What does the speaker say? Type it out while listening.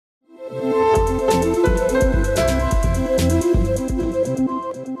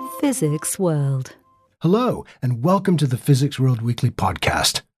Physics World. Hello, and welcome to the Physics World Weekly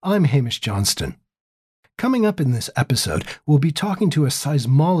podcast. I'm Hamish Johnston. Coming up in this episode, we'll be talking to a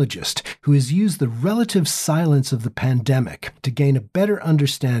seismologist who has used the relative silence of the pandemic to gain a better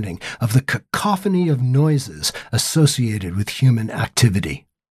understanding of the cacophony of noises associated with human activity.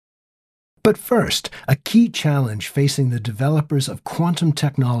 But first, a key challenge facing the developers of quantum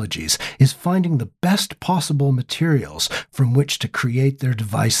technologies is finding the best possible materials from which to create their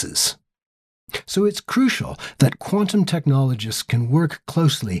devices. So it's crucial that quantum technologists can work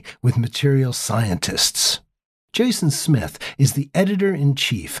closely with materials scientists. Jason Smith is the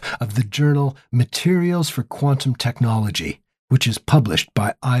editor-in-chief of the journal Materials for Quantum Technology, which is published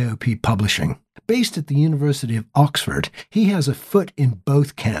by IOP Publishing. Based at the University of Oxford, he has a foot in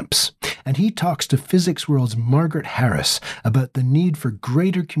both camps, and he talks to Physics World's Margaret Harris about the need for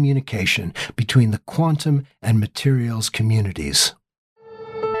greater communication between the quantum and materials communities.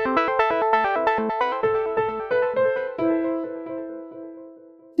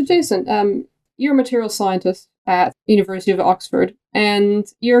 So Jason, you're a materials scientist at the University of Oxford, and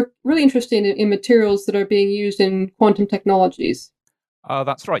you're really interested in materials that are being used in quantum technologies.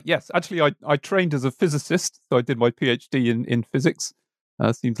 That's right, yes. Actually, I trained as a physicist, so I did my PhD in physics.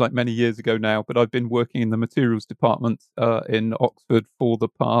 Seems like many years ago now, but I've been working in the materials department in Oxford for the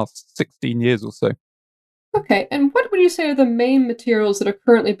past 16 years or so. Okay, and what would you say are the main materials that are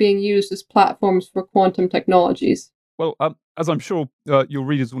currently being used as platforms for quantum technologies? Well, as I'm sure your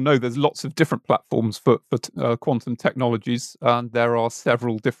readers will know, there's lots of different platforms for quantum technologies, and there are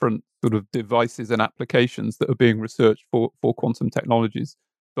several different sort of devices and applications that are being researched for quantum technologies.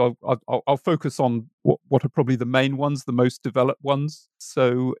 So I'll focus on what are probably the main ones, the most developed ones.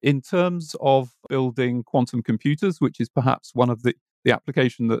 So in terms of building quantum computers, which is perhaps one of the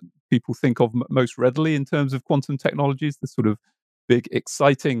application that people think of most readily in terms of quantum technologies, the sort of big,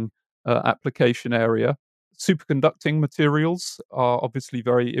 exciting application area. Superconducting materials are obviously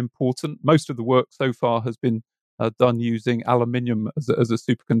very important. Most of the work so far has been done using aluminium as a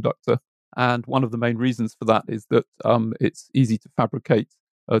superconductor. And one of the main reasons for that is that it's easy to fabricate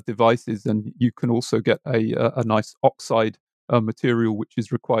devices, and you can also get a nice oxide material which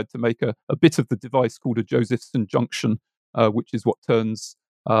is required to make a bit of the device called a Josephson junction, which is what turns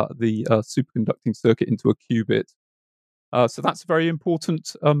the superconducting circuit into a qubit. So that's a very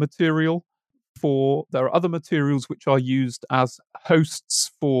important material. There are other materials which are used as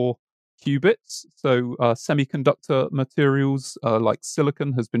hosts for qubits. So semiconductor materials like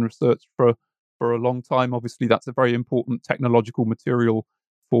silicon has been researched for a long time. Obviously, that's a very important technological material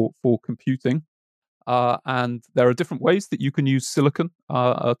for computing. And there are different ways that you can use silicon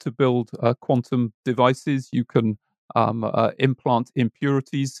to build quantum devices. You can implant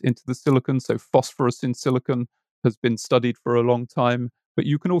impurities into the silicon. So phosphorus in silicon has been studied for a long time. But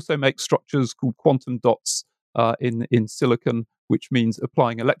you can also make structures called quantum dots in silicon, which means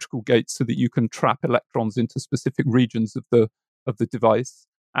applying electrical gates so that you can trap electrons into specific regions of the device.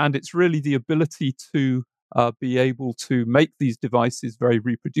 And it's really the ability to be able to make these devices very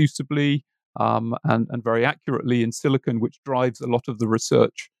reproducibly and very accurately in silicon, which drives a lot of the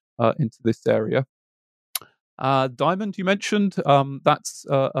research into this area. Diamond, you mentioned, that's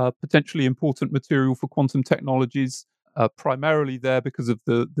a potentially important material for quantum technologies. Primarily there because of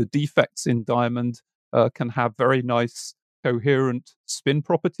the defects in diamond can have very nice coherent spin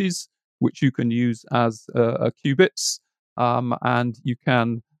properties, which you can use as qubits, and you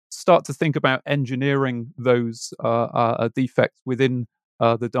can start to think about engineering those defects within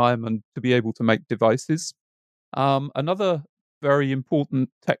the diamond to be able to make devices. Another very important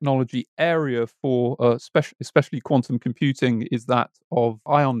technology area for especially quantum computing is that of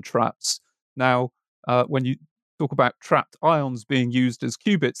ion traps. Now, when you talk about trapped ions being used as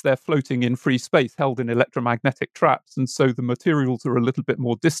qubits, they're floating in free space, held in electromagnetic traps, and so the materials are a little bit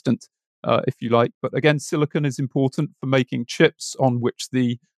more distant, if you like. But again, silicon is important for making chips on which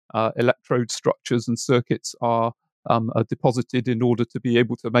the electrode structures and circuits are deposited in order to be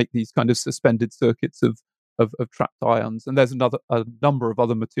able to make these kind of suspended circuits of trapped ions. And there's a number of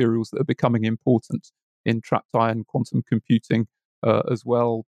other materials that are becoming important in trapped ion quantum computing as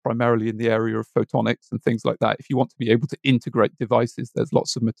well, primarily in the area of photonics and things like that. If you want to be able to integrate devices, there's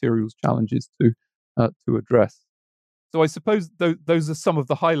lots of materials challenges to address. So I suppose those are some of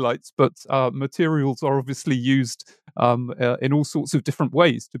the highlights, but materials are obviously used in all sorts of different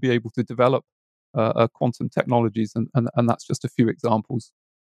ways to be able to develop quantum technologies, and that's just a few examples.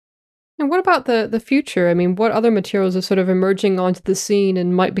 And what about the future? I mean, what other materials are sort of emerging onto the scene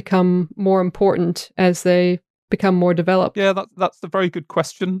and might become more important as they become more developed? Yeah, that's a very good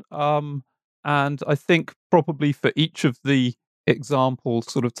question. And I think probably for each of the example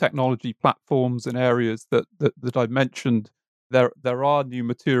sort of technology platforms and areas that I mentioned, there are new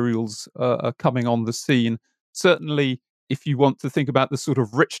materials coming on the scene. Certainly, if you want to think about the sort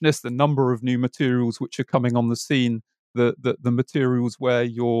of richness, the number of new materials which are coming on the scene, the materials where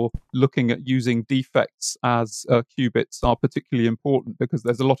you're looking at using defects as qubits are particularly important, because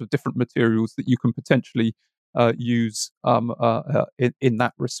there's a lot of different materials that you can potentially use in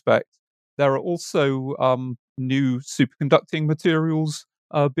that respect. There are also new superconducting materials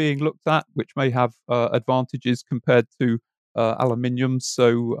being looked at, which may have advantages compared to aluminium.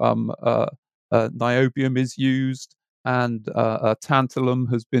 So niobium is used, and tantalum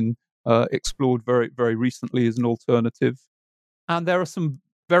has been explored very, very recently as an alternative. And there are some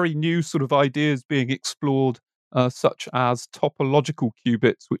very new sort of ideas being explored, such as topological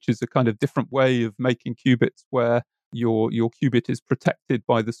qubits, which is a kind of different way of making qubits where your qubit is protected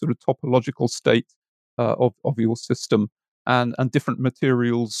by the sort of topological state of your system. And different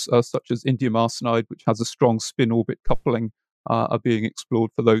materials, such as indium arsenide, which has a strong spin-orbit coupling, are being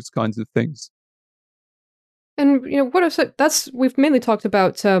explored for those kinds of things. And what are we've mainly talked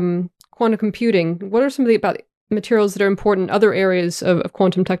about quantum computing. What are some of the about materials that are important in other areas of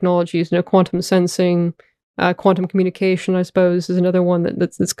quantum technologies? Quantum sensing, quantum communication, I suppose, is another one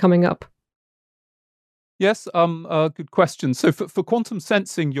that's coming up. Yes, good question. So for quantum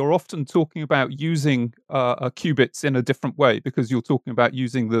sensing, you're often talking about using qubits in a different way, because you're talking about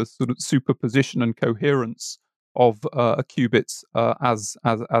using the sort of superposition and coherence of qubits as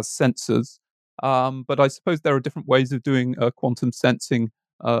sensors. But I suppose there are different ways of doing quantum sensing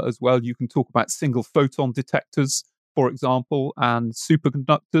as well. You can talk about single photon detectors, for example, and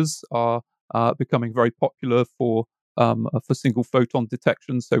superconductors are becoming very popular for single photon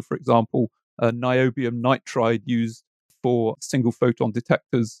detection. So, for example, niobium nitride used for single photon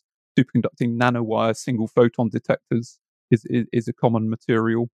detectors, superconducting nanowire single photon detectors is a common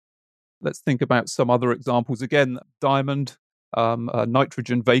material. Let's think about some other examples. Again, diamond,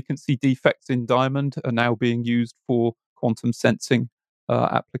 nitrogen vacancy defects in diamond are now being used for quantum sensing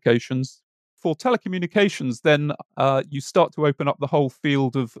applications. For telecommunications, then you start to open up the whole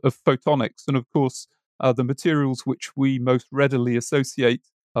field of photonics. And of course, the materials which we most readily associate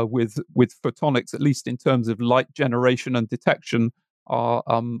with photonics, at least in terms of light generation and detection, are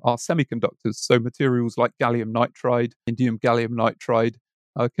semiconductors. So materials like gallium nitride, indium gallium nitride,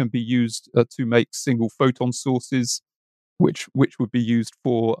 can be used to make single photon sources, which would be used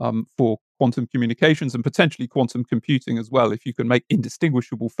for quantum communications and potentially quantum computing as well. If you can make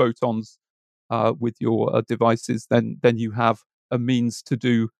indistinguishable photons with your devices, then you have a means to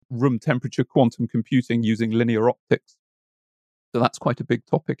do room temperature quantum computing using linear optics. So that's quite a big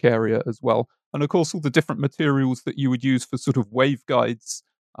topic area as well. And of course, all the different materials that you would use for sort of waveguides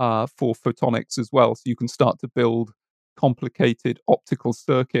for photonics as well. So you can start to build complicated optical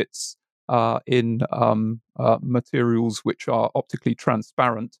circuits in materials which are optically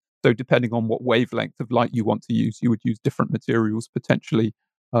transparent. So depending on what wavelength of light you want to use, you would use different materials potentially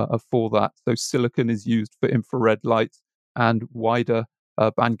for that. So silicon is used for infrared light, and wider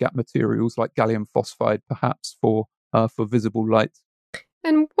bandgap materials like gallium phosphide perhaps for visible light.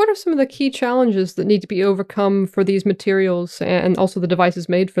 And what are some of the key challenges that need to be overcome for these materials and also the devices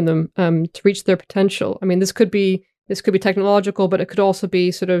made from them to reach their potential? I mean, this could be technological, but it could also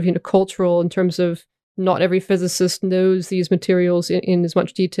be sort of cultural, in terms of not every physicist knows these materials in as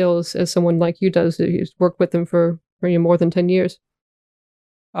much detail as someone like you does, who's worked with them for more than 10 years.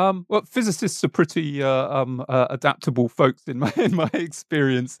 Well, physicists are pretty adaptable folks in my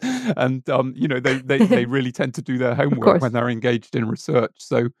experience, and they really tend to do their homework when they're engaged in research.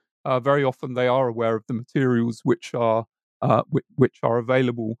 So very often they are aware of the materials which are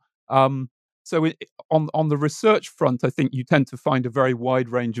available. So on the research front, I think you tend to find a very wide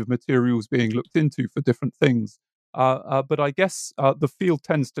range of materials being looked into for different things. But I guess the field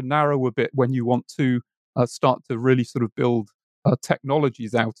tends to narrow a bit when you want to start to really sort of build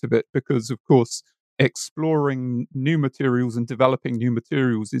technologies out of it, because of course exploring new materials and developing new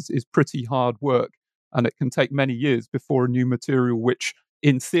materials is pretty hard work, and it can take many years before a new material which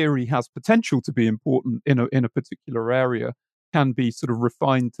in theory has potential to be important in a particular area can be sort of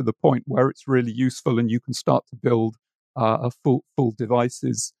refined to the point where it's really useful and you can start to build a full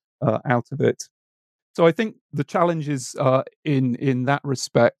devices out of it. So I think the challenges in that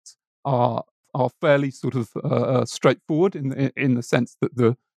respect are fairly sort of straightforward in the sense that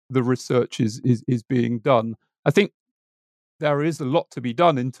the research is being done. I think there is a lot to be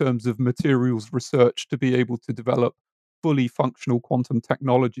done in terms of materials research to be able to develop fully functional quantum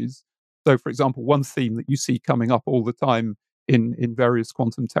technologies. So, for example, one theme that you see coming up all the time in various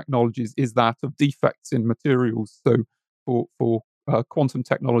quantum technologies is that of defects in materials. So for quantum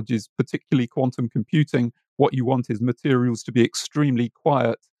technologies, particularly quantum computing, what you want is materials to be extremely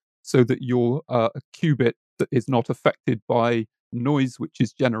quiet so that your qubit is not affected by noise which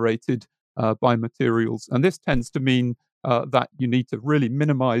is generated by materials. And this tends to mean that you need to really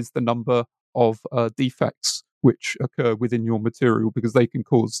minimize the number of defects which occur within your material, because they can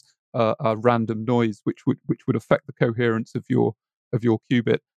cause a random noise which would affect the coherence of your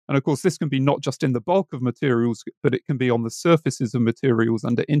qubit. And of course, this can be not just in the bulk of materials, but it can be on the surfaces of materials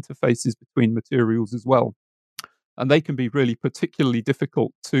and the interfaces between materials as well. And they can be really particularly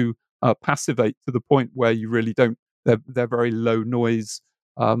difficult to passivate to the point where you really don't. They're very low noise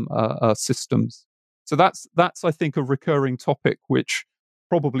systems. So that's I think a recurring topic which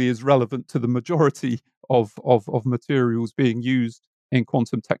probably is relevant to the majority of materials being used in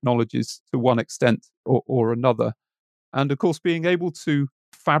quantum technologies to one extent or another. And of course, being able to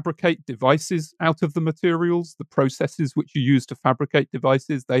fabricate devices out of the materials, the processes which you use to fabricate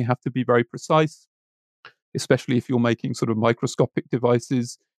devices, they have to be very precise, especially if you're making sort of microscopic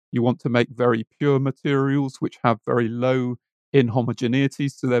devices. You want to make very pure materials which have very low inhomogeneity,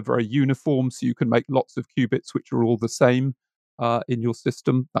 so they're very uniform, so you can make lots of qubits which are all the same in your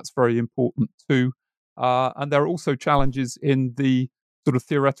system. That's very important too. And there are also challenges in the sort of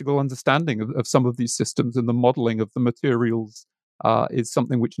theoretical understanding of some of these systems, and the modeling of the materials is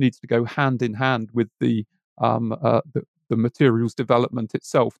something which needs to go hand in hand with the materials development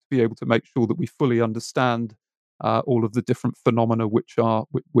itself, to be able to make sure that we fully understand all of the different phenomena which are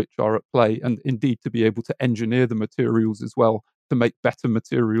at play, and indeed to be able to engineer the materials as well to make better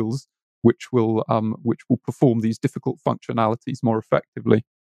materials which will perform these difficult functionalities more effectively.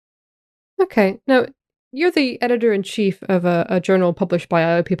 Okay, now you're the editor-in-chief of a journal published by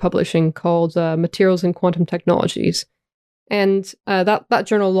IOP Publishing called Materials in Quantum Technologies, and that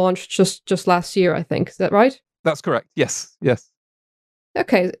journal launched just last year, I think. Is that right? That's correct. Yes.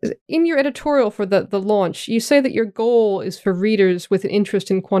 Okay, in your editorial for the launch, you say that your goal is for readers with an interest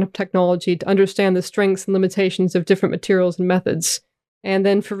in quantum technology to understand the strengths and limitations of different materials and methods, and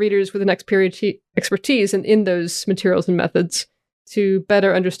then for readers with an expertise in those materials and methods to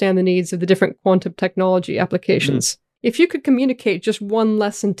better understand the needs of the different quantum technology applications. If you could communicate just one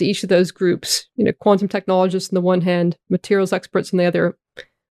lesson to each of those groups, quantum technologists on the one hand, materials experts on the other,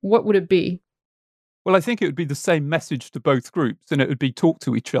 what would it be? Well, I think it would be the same message to both groups, and it would be talk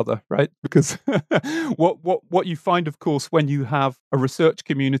to each other, right? Because what you find, of course, when you have a research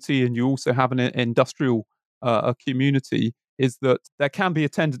community and you also have an industrial community, is that there can be a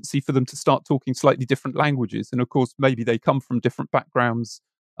tendency for them to start talking slightly different languages. And of course, maybe they come from different backgrounds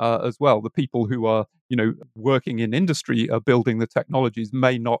as well. The people who are, working in industry building the technologies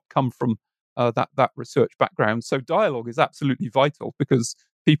may not come from that research background. So dialogue is absolutely vital, because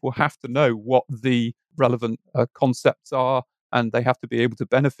people have to know what the relevant concepts are, and they have to be able to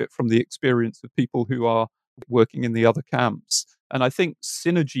benefit from the experience of people who are working in the other camps. And I think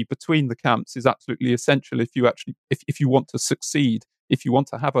synergy between the camps is absolutely essential if you want to succeed, if you want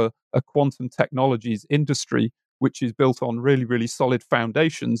to have a quantum technologies industry which is built on really, really solid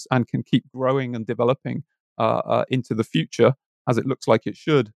foundations and can keep growing and developing into the future, as it looks like it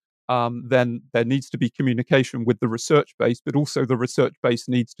should. Then there needs to be communication with the research base, but also the research base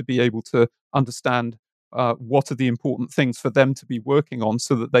needs to be able to understand what are the important things for them to be working on,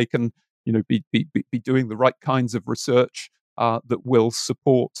 so that they can, be doing the right kinds of research that will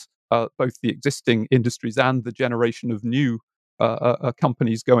support both the existing industries and the generation of new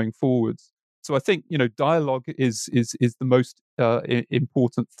companies going forwards. So I think dialogue is the most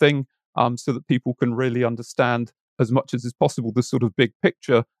important thing, so that people can really understand as much as is possible the sort of big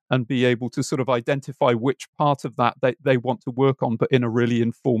picture, and be able to sort of identify which part of that they want to work on, but in a really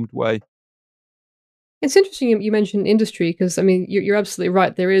informed way. It's interesting you mentioned industry, because, you're absolutely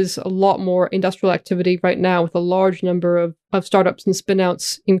right. There is a lot more industrial activity right now, with a large number of startups and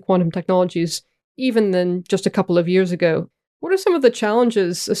spinouts in quantum technologies, even than just a couple of years ago. What are some of the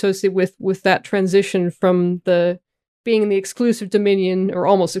challenges associated with that transition from being in the exclusive dominion, or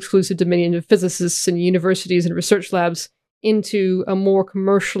almost exclusive dominion, of physicists and universities and research labs into a more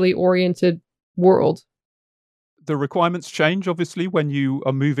commercially oriented world? The requirements change, obviously, when you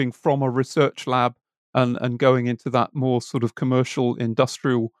are moving from a research lab and going into that more sort of commercial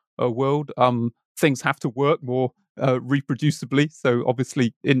industrial world. Things have to work more reproducibly. So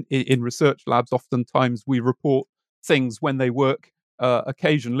obviously in research labs, oftentimes we report things when they work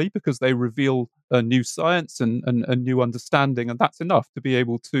occasionally, because they reveal new science and new understanding. And that's enough to be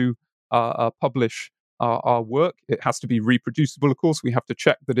able to publish our work. It has to be reproducible, of course. We have to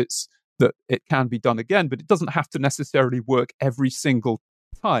check that it can be done again, but it doesn't have to necessarily work every single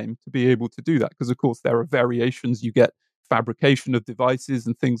time to be able to do that, because of course there are variations. You get fabrication of devices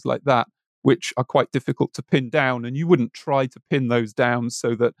and things like that, which are quite difficult to pin down. And you wouldn't try to pin those down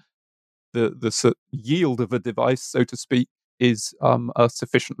so that the yield of a device, so to speak, is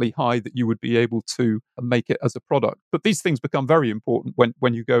sufficiently high that you would be able to make it as a product. But these things become very important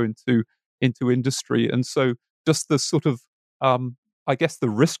when you go into industry. And so just the sort of, I guess the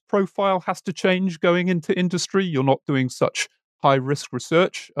risk profile has to change going into industry. You're not doing such high risk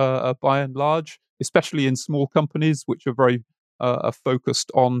research by and large, especially in small companies, which are very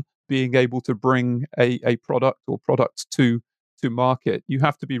focused on being able to bring a product or products to market. You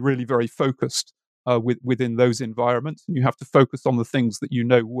have to be really very focused within those environments, and you have to focus on the things that you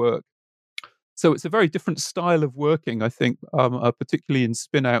know work. So it's a very different style of working, I think, particularly in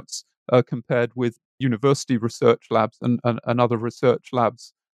spin-outs compared with university research labs and other research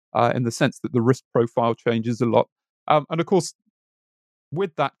labs, in the sense that the risk profile changes a lot. And of course,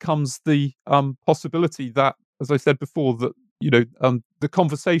 with that comes the possibility that, as I said before, that the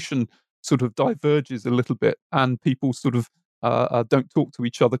conversation sort of diverges a little bit, and people sort of don't talk to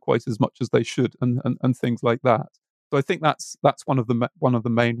each other quite as much as they should, and things like that. So I think that's one of the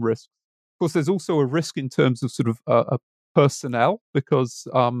main risks. Of course, there's also a risk in terms of sort of personnel, because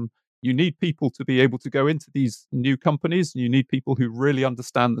you need people to be able to go into these new companies, and you need people who really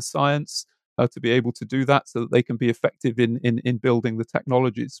understand the science to be able to do that, so that they can be effective in building the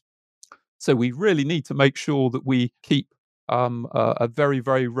technologies. So we really need to make sure that we keep a very,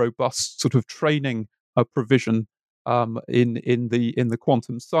 very robust sort of training provision in the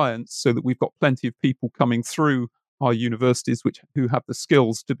quantum science, so that we've got plenty of people coming through our universities who have the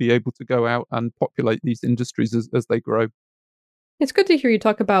skills to be able to go out and populate these industries as they grow. It's good to hear you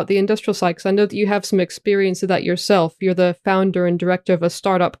talk about the industrial side, because I know that you have some experience of that yourself. You're the founder and director of a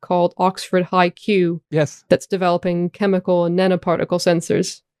startup called Oxford HiQ. Yes. That's developing chemical and nanoparticle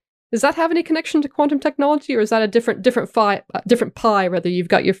sensors. Does that have any connection to quantum technology, or is that a different pie rather you've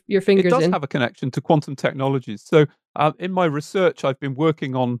got your fingers in? It does have a connection to quantum technologies. So in my research, I've been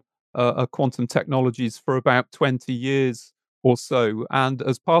working on quantum technologies for about 20 years or so. And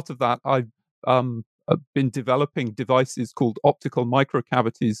as part of that, I've been developing devices called optical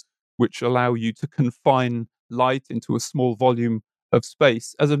microcavities, which allow you to confine light into a small volume of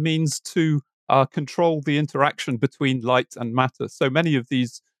space as a means to control the interaction between light and matter. So many of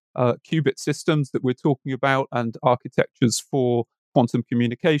these qubit systems that we're talking about, and architectures for quantum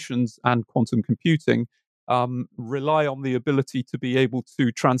communications and quantum computing, rely on the ability to be able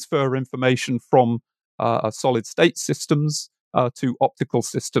to transfer information from solid state systems to optical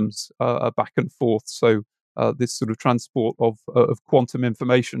systems back and forth. So this sort of transport of quantum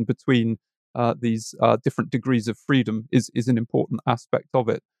information between these different degrees of freedom is an important aspect of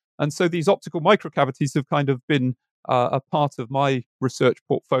it. And so these optical microcavities have kind of been a part of my research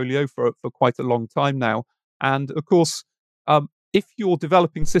portfolio for quite a long time now. And of course, if you're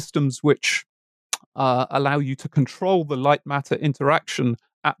developing systems which allow you to control the light matter interaction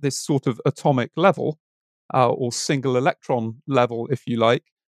at this sort of atomic level, or single electron level, if you like,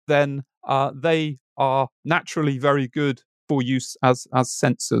 then they are naturally very good for use as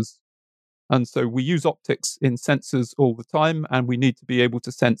sensors. And so we use optics in sensors all the time, and we need to be able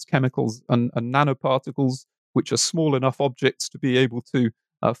to sense chemicals and nanoparticles, which are small enough objects to be able to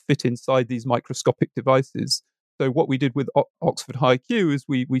fit inside these microscopic devices. So what we did with Oxford HiQ is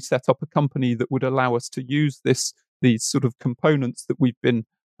we set up a company that would allow us to use these sort of components that we've been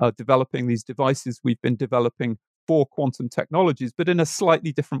developing, these devices we've been developing for quantum technologies, but in a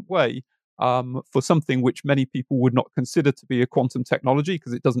slightly different way, for something which many people would not consider to be a quantum technology,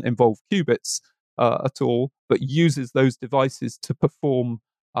 because it doesn't involve qubits at all, but uses those devices to perform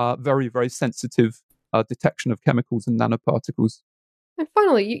very, very sensitive detection of chemicals and nanoparticles. And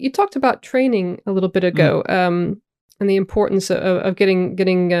finally, you talked about training a little bit ago, and the importance of getting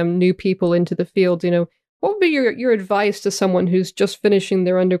new people into the field. What would be your advice to someone who's just finishing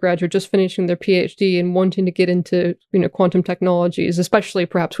their undergrad or just finishing their PhD and wanting to get into quantum technologies, especially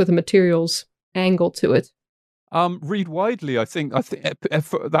perhaps with a materials angle to it? Read widely. I think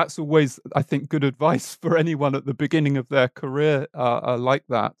that's always, I think, good advice for anyone at the beginning of their career like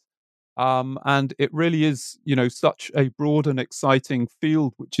that. And it really is, such a broad and exciting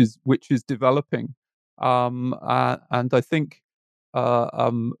field which is developing. And I think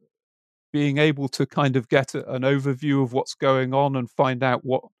being able to kind of get an overview of what's going on and find out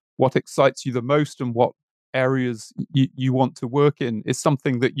what excites you the most and what areas you want to work in is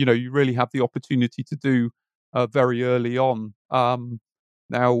something that you really have the opportunity to do very early on.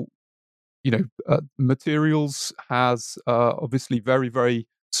 Now, materials has obviously very, very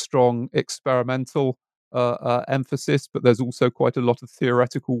strong experimental emphasis, but there's also quite a lot of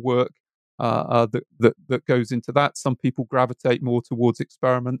theoretical work that goes into that. Some people gravitate more towards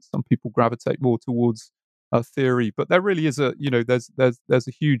experiments. Some people gravitate more towards theory. But there really is there's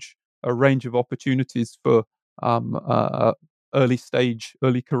a huge range of opportunities for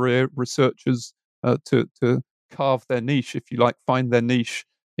early career researchers to carve their niche, if you like, find their niche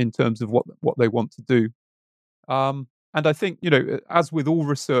in terms of what they want to do. And I think, as with all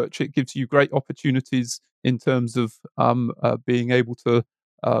research, it gives you great opportunities in terms of being able to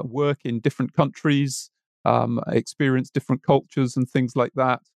work in different countries, experience different cultures and things like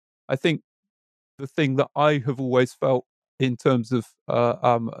that. I think the thing that I have always felt in terms of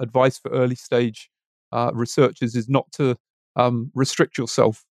advice for early stage researchers is not to restrict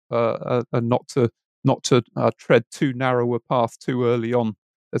yourself and not to tread too narrow a path too early on.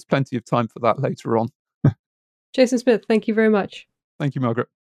 There's plenty of time for that later on. Jason Smith, thank you very much. Thank you, Margaret.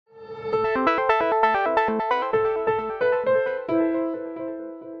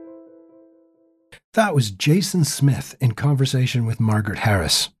 That was Jason Smith in conversation with Margaret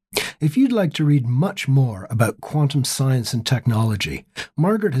Harris. If you'd like to read much more about quantum science and technology,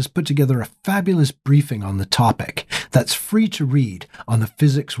 Margaret has put together a fabulous briefing on the topic that's free to read on the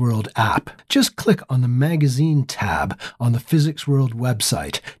Physics World app. Just click on the magazine tab on the Physics World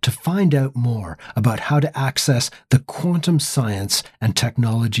website to find out more about how to access the Quantum Science and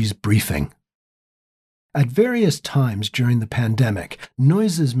Technologies briefing. At various times during the pandemic,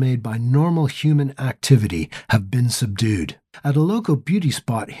 noises made by normal human activity have been subdued. At a local beauty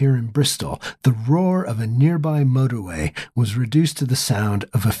spot here in Bristol, the roar of a nearby motorway was reduced to the sound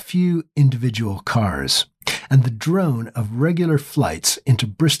of a few individual cars, and the drone of regular flights into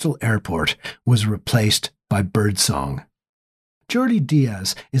Bristol Airport was replaced by birdsong. Jordi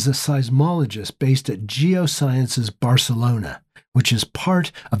Diaz is a seismologist based at Geosciences Barcelona, which is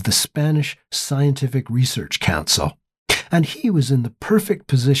part of the Spanish Scientific Research Council. And he was in the perfect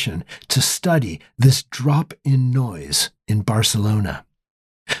position to study this drop in noise in Barcelona.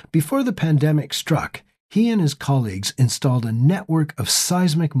 Before the pandemic struck, he and his colleagues installed a network of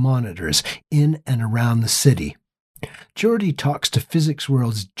seismic monitors in and around the city. Jordi talks to Physics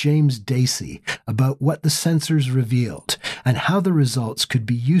World's James Dacey about what the sensors revealed and how the results could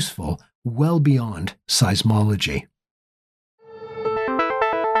be useful well beyond seismology.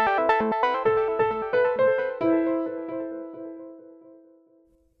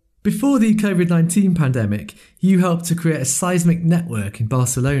 Before the COVID-19 pandemic, you helped to create a seismic network in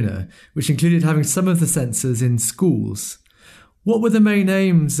Barcelona, which included having some of the sensors in schools. What were the main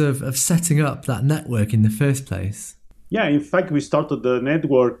aims of setting up that network in the first place? Yeah, in fact, we started the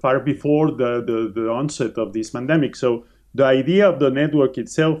network far before the onset of this pandemic. So the idea of the network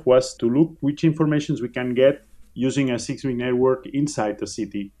itself was to look which informations we can get using a seismic network inside the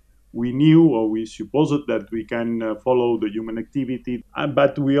city. We knew, or we supposed, that we can follow the human activity,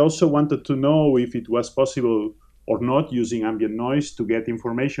 but we also wanted to know if it was possible or not using ambient noise to get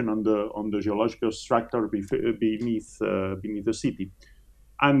information on the geological structure beneath the city.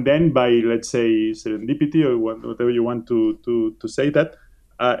 And then by, let's say, serendipity, or whatever you want to say that,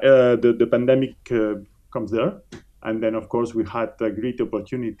 the pandemic comes there. And then, of course, we had a great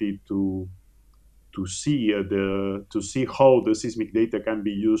opportunity to see how the seismic data can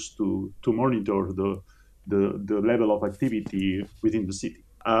be used to monitor the level of activity within the city.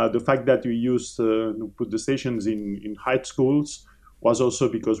 The fact that we used put the stations in high schools was also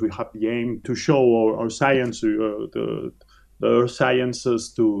because we have the aim to show our science, the earth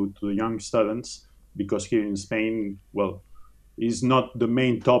sciences to the young students, because here in Spain, well, is not the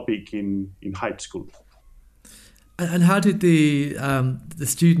main topic in high school. And how did the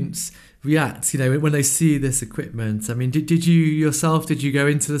students react, when they see this equipment? I mean, did you go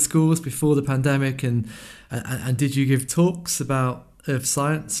into the schools before the pandemic and did you give talks about earth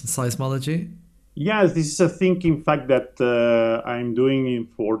science and seismology? Yes, this is a thing, in fact, that I'm doing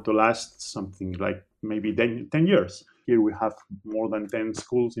for the last something like maybe 10 years. Here we have more than 10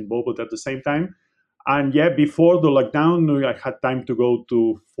 schools involved at the same time. And yeah, before the lockdown, I had time to go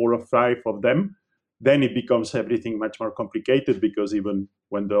to 4 or 5 of them. Then it becomes everything much more complicated, because even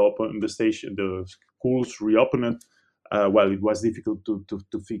when the schools reopened, it was difficult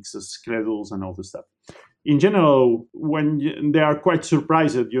to fix the schedules and all the stuff. In general, when they are quite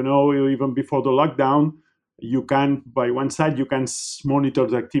surprised, even before the lockdown, you can, by one side, you can monitor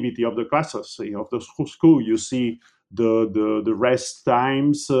the activity of the classes of the school. You see the rest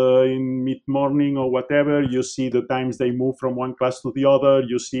times in mid-morning or whatever. You see the times they move from one class to the other.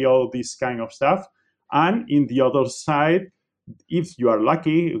 You see all this kind of stuff. And in the other side, if you are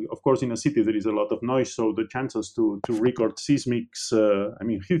lucky, of course, in a city there is a lot of noise, so the chances to record seismics,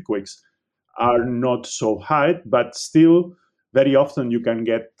 heatquakes, are not so high. But still, very often you can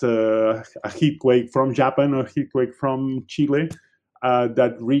get a heat quake from Japan or heat quake from Chile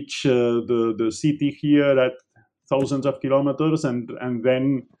that reach the city here at thousands of kilometers, and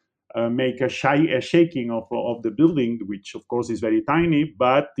then make a shaking of the building, which of course is very tiny,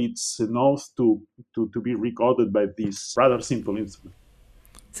 but it's enough to be recorded by this rather simple instrument.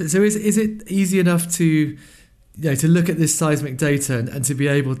 So is it easy enough to look at this seismic data and to be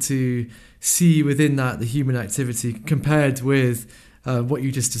able to see within that the human activity compared with what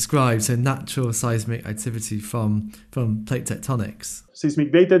you just described, so natural seismic activity from plate tectonics?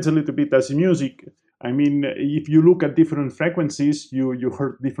 Seismic data is a little bit as music. I mean, if you look at different frequencies, you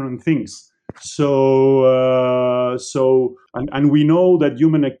heard different things. So we know that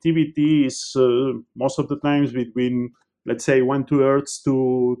human activity is most of the times between, let's say, 1 2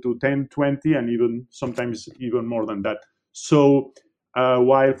 to 10, 20, and even sometimes even more than that. So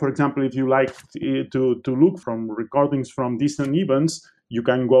while, for example, if you like to look from recordings from distant events, you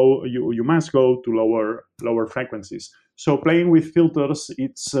must go to lower frequencies. So playing with filters,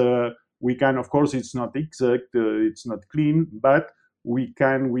 we can, of course, it's not exact, it's not clean, but we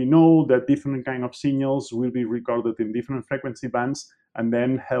know that different kind of signals will be recorded in different frequency bands, and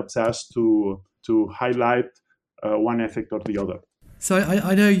then helps us to highlight one effect or the other. So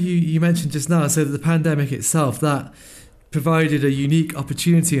I know you mentioned just now, so that the pandemic itself, that provided a unique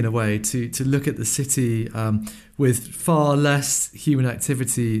opportunity in a way to look at the city with far less human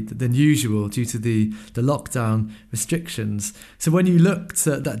activity than usual due to the lockdown restrictions. So when you looked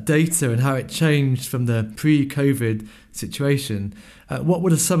at that data and how it changed from the pre-COVID situation, what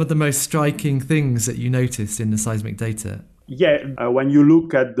were some of the most striking things that you noticed in the seismic data? Yeah, when you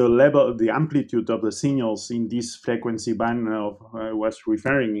look at the level, the amplitude of the signals in this frequency band I was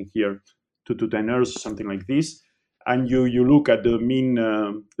referring here, 2 to 10 Hz, something like this, and you look at the mean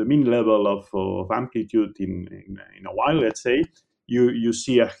level of amplitude in a while, let's say, you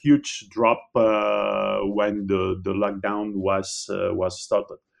see a huge drop when the lockdown was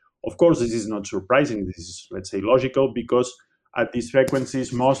started. Of course, this is not surprising. This is, let's say, logical, because at these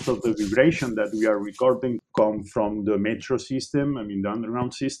frequencies, most of the vibration that we are recording come from the metro system. I mean, the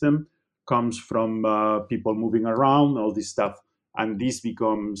underground system comes from people moving around, all this stuff, and this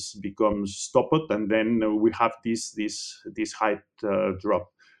becomes stopped, and then we have this height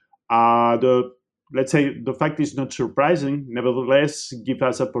drop. Let's say the fact is not surprising. Nevertheless, give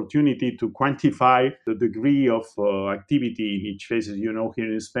us opportunity to quantify the degree of activity in each phase.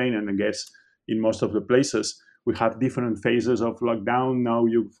 Here in Spain, and I guess in most of the places, we have different phases of lockdown. Now,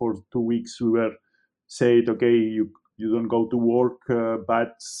 for 2 weeks, we were said, okay, you don't go to work,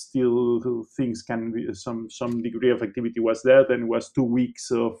 but still things can be, some degree of activity was there. Then it was 2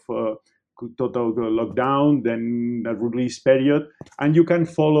 weeks of total lockdown, then a release period, and you can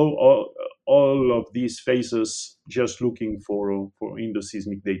follow all of these phases just looking for in the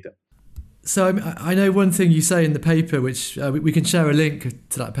seismic data. So I know one thing you say in the paper, which we can share a link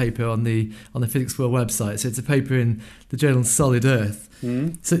to that paper on the Physics World website. So it's a paper in the journal Solid Earth.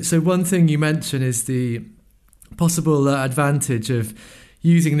 Mm-hmm. So one thing you mention is the possible advantage of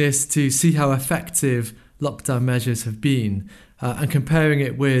using this to see how effective lockdown measures have been, and comparing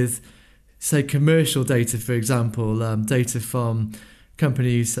it with, say, commercial data, for example, data from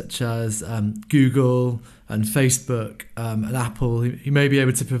companies such as Google and Facebook and Apple, who may be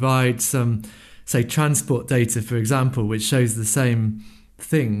able to provide some, say, transport data, for example, which shows the same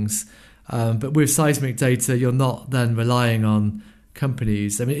things. But with seismic data, you're not then relying on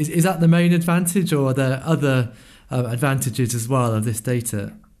companies. I mean, is that the main advantage, or are there other advantages as well of this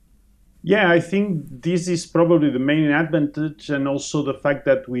data? Yeah, I think this is probably the main advantage, and also the fact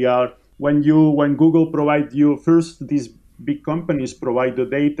that we are, when Google provide you first, these big companies provide the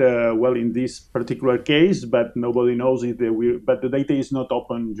data, well, in this particular case, but nobody knows if they will, but the data is not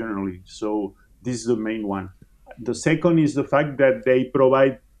open generally. So this is the main one. The second is the fact that they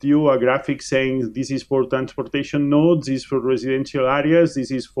provide you a graphic saying this is for transportation nodes, this is for residential areas,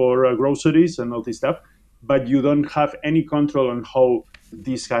 this is for groceries and all this stuff, but you don't have any control on how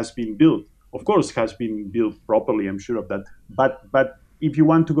this has been built. Of course, it has been built properly, I'm sure of that. But if you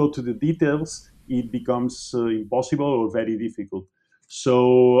want to go to the details, it becomes impossible or very difficult.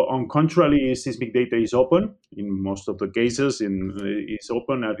 So, on contrary, seismic data is open in most of the cases. It's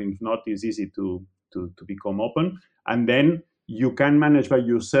open, and if not, it's easy to become open. And then you can manage by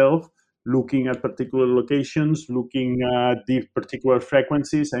yourself, looking at particular locations, looking at the particular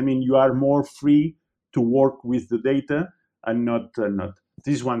frequencies. I mean, you are more free to work with the data and not.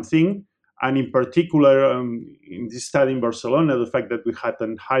 This is one thing. And in particular, in this study in Barcelona, the fact that we had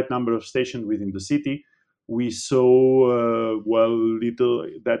a high number of stations within the city, we saw,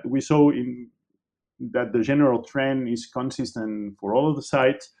 that the general trend is consistent for all of the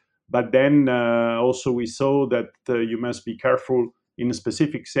sites. But then also we saw that you must be careful in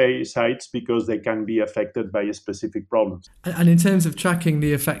specific sites because they can be affected by specific problems. And in terms of tracking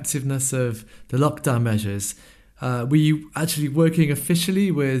the effectiveness of the lockdown measures, were you actually working officially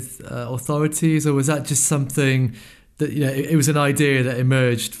with authorities, or was that just something that, it was an idea that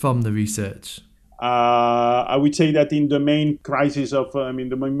emerged from the research? I would say that in the main crisis of,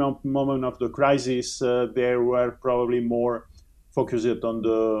 the moment of the crisis, they were probably more focused on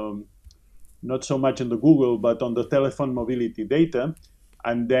the, not so much on the Google, but on the telephone mobility data.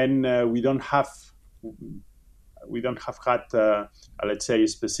 And then we don't have had, let's say, a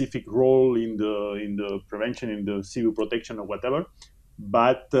specific role in the prevention, in the civil protection or whatever.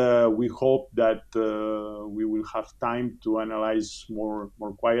 But we hope that we will have time to analyze more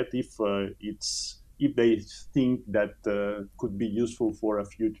quiet if they think that could be useful for a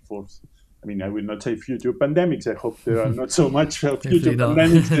future. I will not say future pandemics. I hope there are not so much future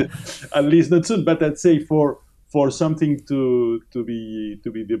pandemics, at least not soon. But I'd say for something to be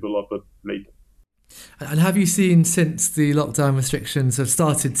developed later. And have you seen, since the lockdown restrictions have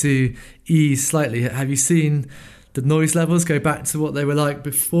started to ease slightly, have you seen the noise levels go back to what they were like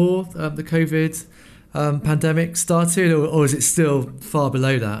before the COVID pandemic started, or is it still far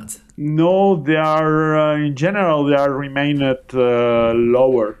below that? No, they are, in general, they are remain at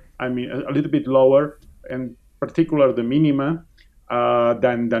lower. A little bit lower, and particular the minima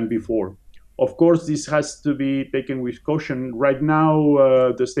than before. Of course, this has to be taken with caution. Right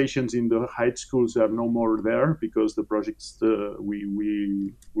now, the stations in the high schools are no more there because the projects we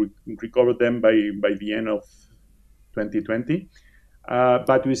recovered them by the end of 2020.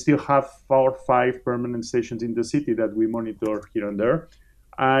 But we still have 4 or 5 permanent stations in the city that we monitor here and there.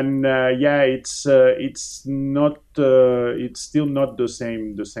 And it's still not the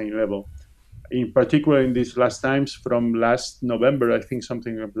same level. In particular, in these last times, from last November, I think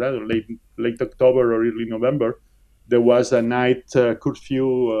something like that, or late October or early November, there was a night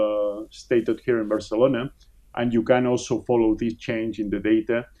curfew stated here in Barcelona, and you can also follow this change in the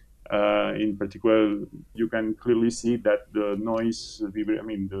data. In particular, you can clearly see that the noise,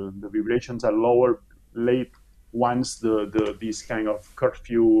 the vibrations are lower late once this kind of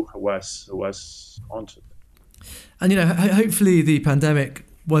curfew was onset. And hopefully the pandemic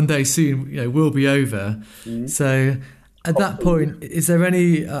one day soon will be over. Mm-hmm. So at that point, is there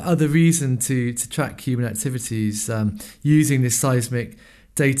any other reason to track human activities using this seismic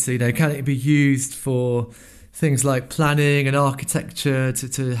data? Can it be used for things like planning and architecture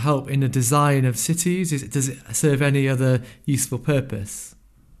to help in the design of cities? Does it serve any other useful purpose?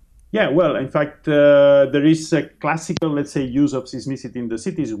 Yeah, well, in fact, there is a classical, let's say, use of seismicity in the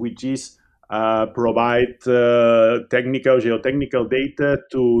cities, which is provide geotechnical data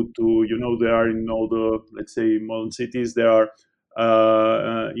to there are in all the, let's say, modern cities, there are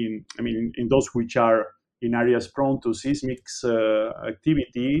in those which are in areas prone to seismic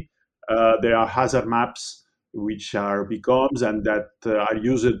activity, there are hazard maps which are becomes and that are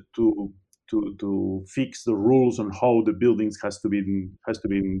used to fix the rules on how the buildings has to be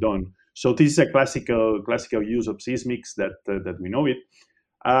done. So this is a classical use of seismics that we know it.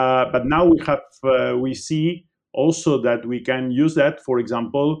 But now we see also that we can use that, for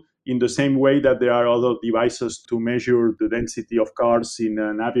example, in the same way that there are other devices to measure the density of cars in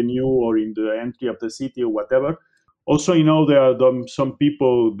an avenue or in the entry of the city or whatever. Also, there are some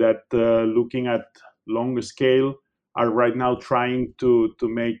people that looking at longer scale are right now trying to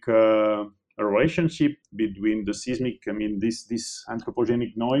make a relationship between the seismic, this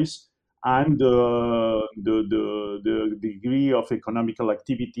anthropogenic noise, and the degree of economical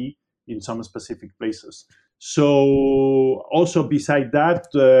activity in some specific places. So also beside that,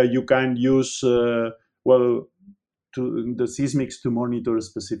 you can use the seismics to monitor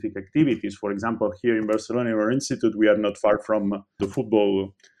specific activities. For example, here in Barcelona, in our institute, we are not far from the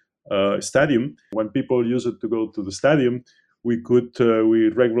football stadium. When people use it to go to the stadium, we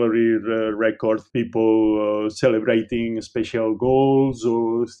regularly record people celebrating special goals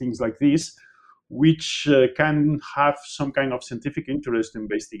or things like this, which can have some kind of scientific interest to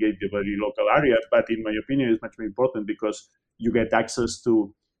investigate the very local area. But in my opinion, it's much more important because you get access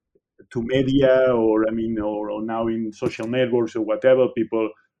to media or now in social networks or whatever,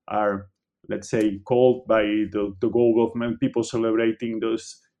 people are, let's say, called by the goal of people celebrating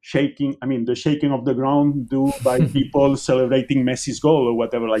those shaking of the ground due by people celebrating Messi's goal or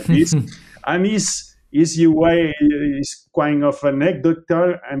whatever like this. And EasyWay is kind of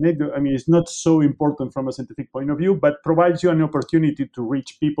anecdotal. I mean, it's not so important from a scientific point of view, but provides you an opportunity to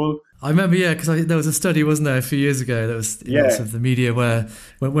reach people. I remember, because there was a study, wasn't there, a few years ago that was in lots of the media where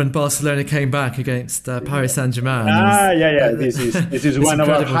when Barcelona came back against Paris Saint-Germain. This is one of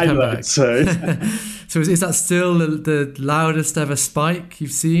our highlights. So is that still the loudest ever spike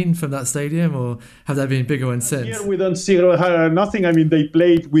you've seen from that stadium, or have there been bigger ones since? Here we don't see nothing. I mean, they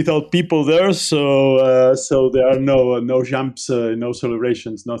played without people there, so there are no jumps, no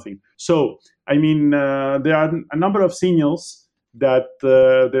celebrations, nothing. So, I mean, there are a number of signals that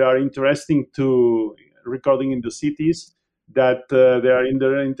they are interesting to recording in the cities, that they are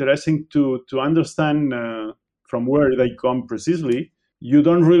interesting to understand from where they come precisely. You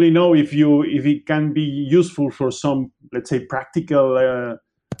don't really know if it can be useful for some, let's say, practical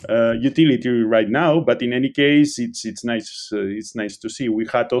utility right now. But in any case, it's nice. It's nice to see. We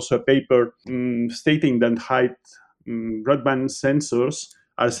had also a paper stating that high broadband sensors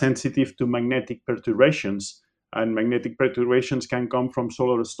are sensitive to magnetic perturbations, and magnetic perturbations can come from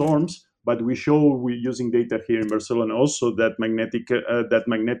solar storms. But we're using data here in Barcelona also that magnetic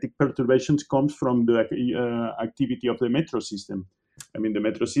perturbations comes from the activity of the metro system. I mean, the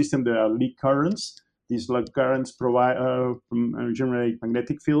metro system, there are leak currents. These leak currents generate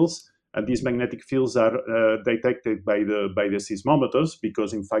magnetic fields, and these magnetic fields are detected by the seismometers,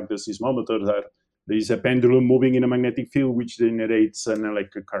 because in fact the seismometers there is a pendulum moving in a magnetic field which generates an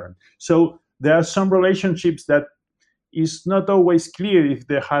electric current. So there are some relationships that is not always clear if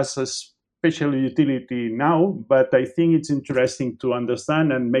there has a special utility now, but I think it's interesting to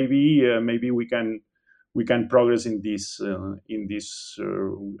understand, and maybe we can progress in this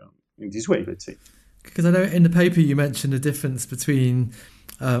way, let's say. Because I know in the paper you mentioned the difference between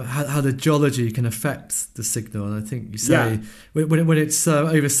how the geology can affect the signal, and I think you say when it's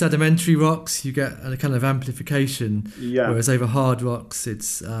over sedimentary rocks you get a kind of amplification, whereas over hard rocks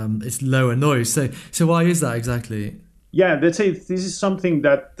it's lower noise. So why is that exactly? Yeah, let's say this is something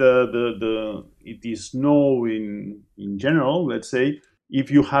that it is known in general. Let's say if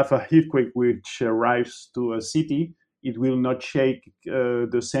you have a earthquake which arrives to a city, it will not shake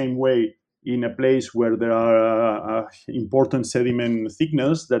the same way in a place where there are important sediment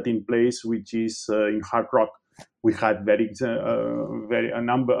thickness that in place which is in hard rock. We had a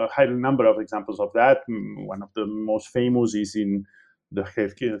high number of examples of that. One of the most famous is in the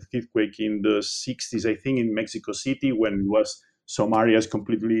earthquake in the 60s, I think, in Mexico City, when some areas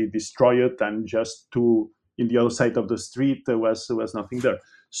completely destroyed, and just in the other side of the street there was nothing there.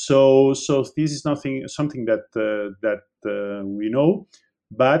 So this is something that we know.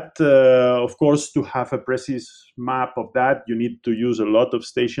 But of course, to have a precise map of that, you need to use a lot of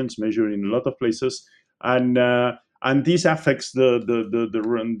stations, measure in a lot of places, and this affects the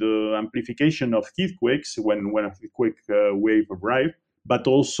amplification of earthquakes when a earthquake wave arrives, but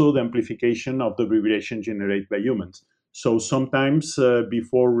also the amplification of the vibration generated by humans. So sometimes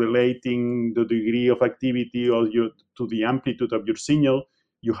before relating the degree of activity to the amplitude of your signal,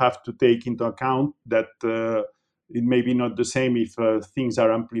 you have to take into account that it may be not the same if things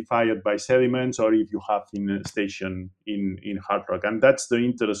are amplified by sediments or if you have in a station in hard rock. And that's the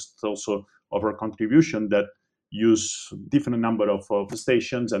interest also of our contribution, that use different number of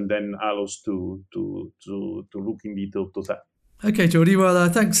stations and then allows to look in detail to that. Okay, Jordi, well,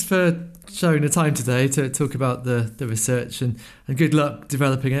 thanks for showing the time today to talk about the research, and good luck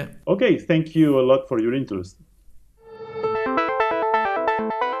developing it. Okay, thank you a lot for your interest.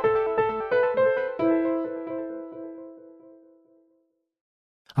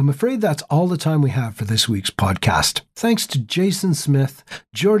 I'm afraid that's all the time we have for this week's podcast. Thanks to Jason Smith,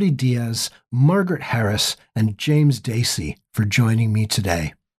 Jordi Diaz, Margaret Harris, and James Dacey for joining me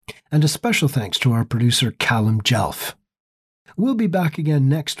today. And a special thanks to our producer, Callum Jelf. We'll be back again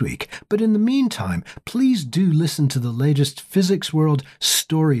next week, but in the meantime, please do listen to the latest Physics World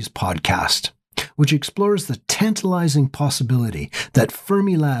Stories podcast, which explores the tantalizing possibility that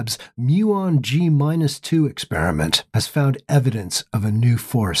Fermilab's muon G-2 experiment has found evidence of a new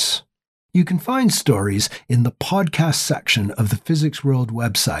force. You can find stories in the podcast section of the Physics World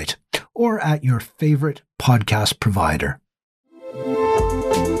website or at your favorite podcast provider.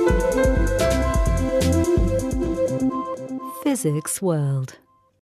 Physics World.